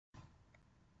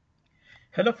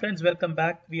Hello friends, welcome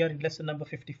back. We are in lesson number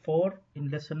 54. In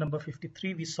lesson number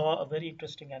 53, we saw a very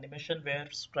interesting animation where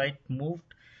sprite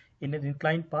moved in an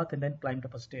inclined path and then climbed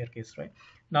up a staircase, right?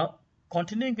 Now,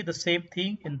 continuing with the same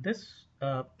theme, in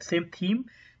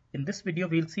this video,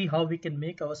 we'll see how we can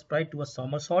make our sprite do a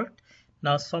somersault.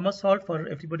 Now, somersault, for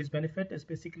everybody's benefit, is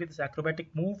basically this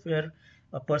acrobatic move where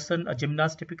a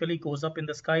gymnast typically goes up in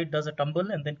the sky, does a tumble,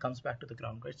 and then comes back to the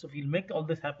ground, right? So we'll make all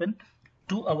this happen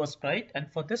to our sprite, and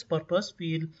for this purpose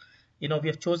we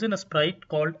have chosen a sprite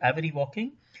called Avery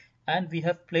Walking, and we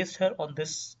have placed her on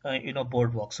this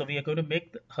boardwalk. So we are going to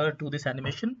make her do this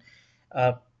animation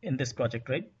in this project,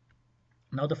 right?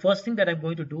 Now the first thing that I'm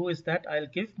going to do is that I'll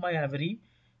give my Avery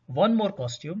one more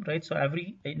costume, right? So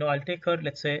Avery, I'll take her,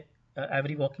 let's say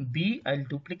Avery Walking B. I'll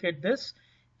duplicate this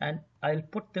and I'll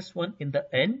put this one in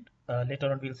the end. Later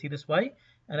on we'll see this why,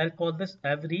 and I'll call this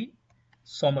Avery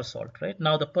Somersault, right?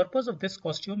 Now the purpose of this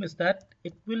costume is that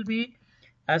it will be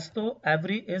as though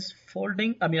Avery is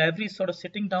Avery is sort of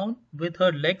sitting down with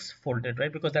her legs folded,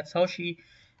 right? Because that's how she,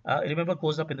 remember,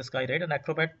 goes up in the sky, right? An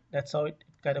acrobat, that's how it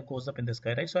kind of goes up in the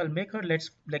sky, right? So I'll make her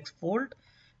legs fold,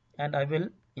 and I will,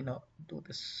 do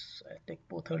this. I'll take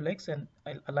both her legs and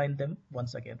I'll align them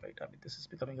once again, right? I mean, this is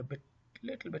becoming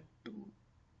little bit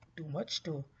too much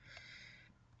to,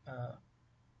 uh,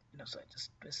 so I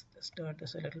just turn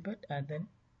this a little bit and then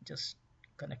just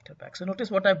connect her back. So notice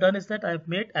what I've done is that I've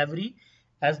made Avery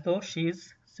as though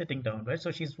she's sitting down, right?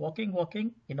 So she's walking,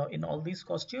 in all these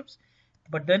costumes,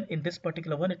 but then in this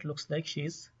particular one, it looks like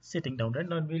she's sitting down, right?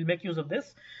 Now we'll make use of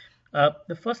this.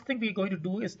 The first thing we're going to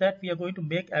do is that we are going to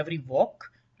make Avery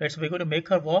walk, right? So we're going to make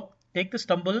her walk, take the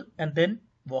stumble, and then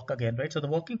walk again, right? So the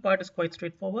walking part is quite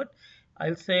straightforward.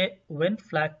 I'll say when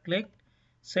flag clicked,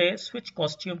 say switch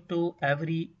costume to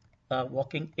Avery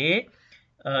walking A.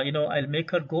 I'll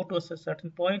make her go to a certain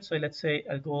point. So let's say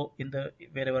I'll go in the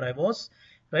wherever I was,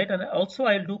 right? And also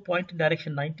I'll do point in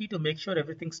direction 90 to make sure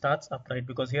everything starts upright,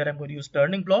 because here I'm going to use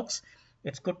turning blocks.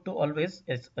 It's good to always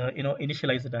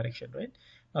initialize the direction, right?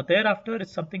 Now thereafter,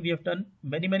 it's something we have done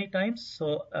many times.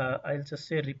 So I'll just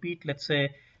say repeat. Let's say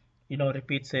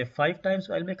repeat say 5 times.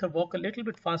 I'll make her walk a little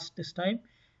bit fast this time.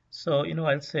 So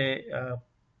I'll say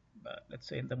let's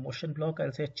say in the motion block,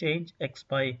 I'll say change x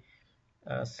by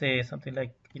say something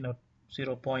like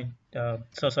 0 point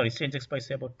change x by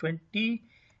say about 20,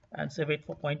 and say wait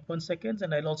for 0.1 seconds,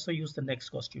 and I'll also use the next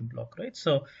costume block, right?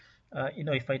 So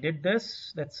if I did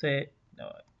this, let's say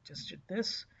just did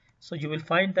this, so you will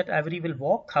find that Avery will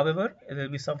walk. However, there will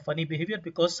be some funny behavior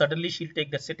because suddenly she'll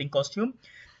take the sitting costume.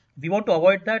 We want to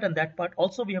avoid that, and that part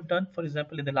also we have done, for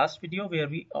example, in the last video where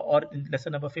or in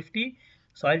lesson number 50.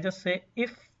 So I'll just say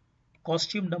if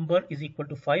costume number is equal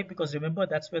to 5, because remember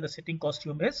that's where the sitting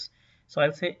costume is. So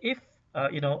I'll say if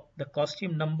the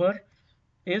costume number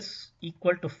is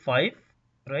equal to 5,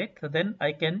 right? So then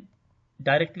I can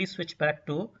directly switch back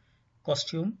to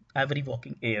costume Avery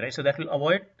walking A, right? So that will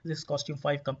avoid this costume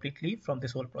 5 completely from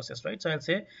this whole process, right? So I'll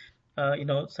say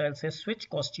so I'll say switch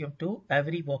costume to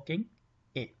Avery walking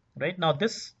A, right? Now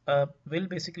this will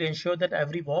basically ensure that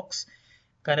Avery walks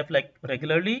kind of like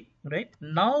regularly, right?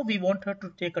 Now we want her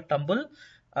to take a tumble,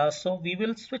 so we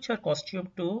will switch her costume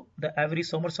to the Avery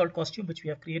somersault costume which we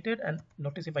have created, and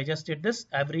notice if I just did this,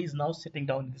 Avery is now sitting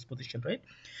down in this position, right?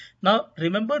 Now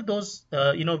remember those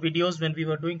videos when we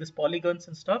were doing this polygons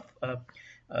and stuff,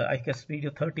 I guess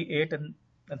video 38 and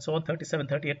so on, 37,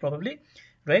 38 probably,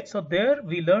 right? So there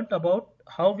we learned about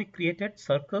how we created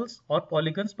circles or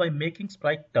polygons by making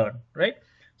sprite turn, right?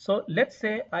 So let's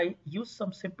say I use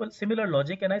some similar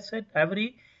logic and I said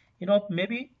Avery,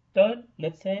 maybe turn,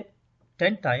 let's say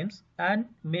 10 times, and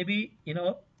maybe,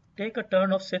 take a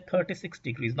turn of say 36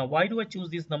 degrees. Now, why do I choose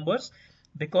these numbers?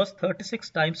 Because 36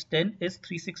 times 10 is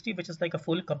 360, which is like a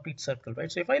full complete circle,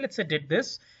 right? So if I, let's say, did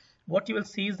this, what you will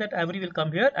see is that Avery will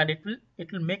come here and it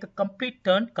will make a complete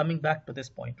turn coming back to this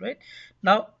point, right?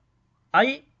 Now,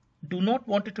 I do not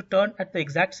want it to turn at the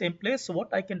exact same place. So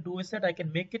what I can do is that I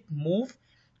can make it move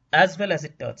as well as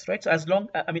it turns, right? So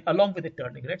along with it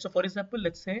turning, right? So for example,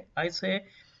 let's say I say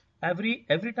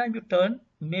every time you turn,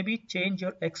 maybe change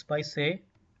your x by say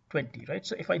 20, right?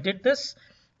 So if I did this,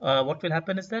 what will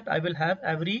happen is that I will have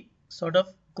every sort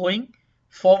of going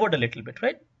forward a little bit,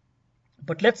 right?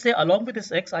 But let's say along with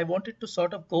this x, I want it to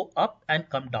sort of go up and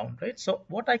come down, right? So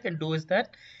what I can do is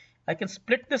that I can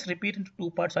split this repeat into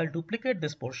 2 parts. I'll duplicate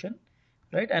this portion,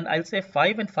 right? And I'll say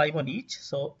 5 and 5 on each.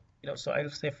 So so I'll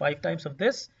say 5 times of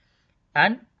this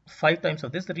and 5 times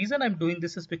of this. The reason I'm doing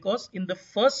this is because in the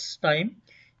first time,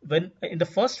 when in the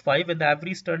first 5, when the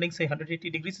Avery is turning say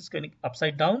 180 degrees, it's going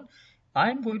upside down,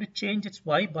 I'm going to change its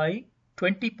y by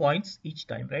 20 points each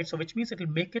time, right? So which means it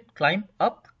will make it climb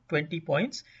up 20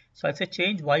 points. So I'll say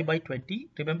change y by 20.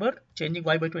 Remember, changing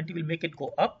y by 20 will make it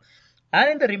go up.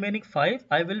 And in the remaining 5,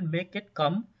 I will make it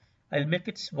come, I'll make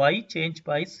its y change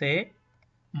by say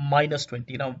minus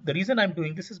 20. Now the reason I'm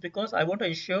doing this is because I want to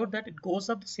ensure that it goes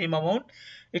up the same amount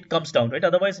it comes down, right?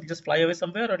 Otherwise it'll just fly away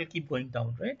somewhere or it'll keep going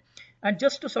down, right? And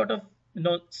just to sort of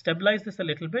stabilize this a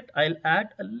little bit, I'll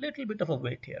add a little bit of a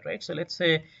weight here, right? So let's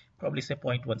say probably say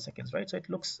 0.1 seconds, right? So it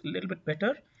looks a little bit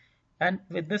better. And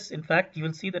with this, in fact, you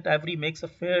will see that Avery makes a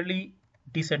fairly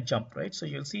decent jump, right? So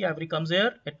you'll see Avery comes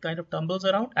here, it kind of tumbles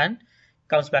around and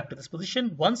comes back to this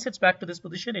position. Once it's back to this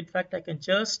position, in fact, I can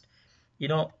just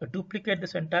duplicate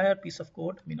this entire piece of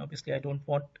code. I mean, obviously I don't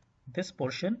want this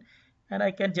portion, and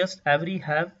I can just Avery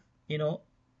have,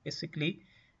 basically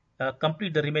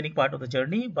complete the remaining part of the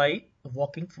journey by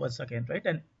walking once again, right?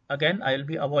 And again, I'll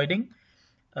be avoiding,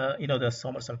 the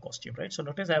somersault costume, right? So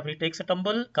notice Avery takes a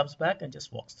tumble, comes back and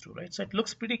just walks through, right? So it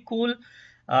looks pretty cool.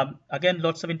 Again,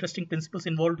 lots of interesting principles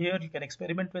involved here. You can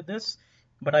experiment with this,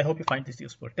 but I hope you find this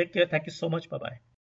useful. Take care. Thank you so much. Bye-bye.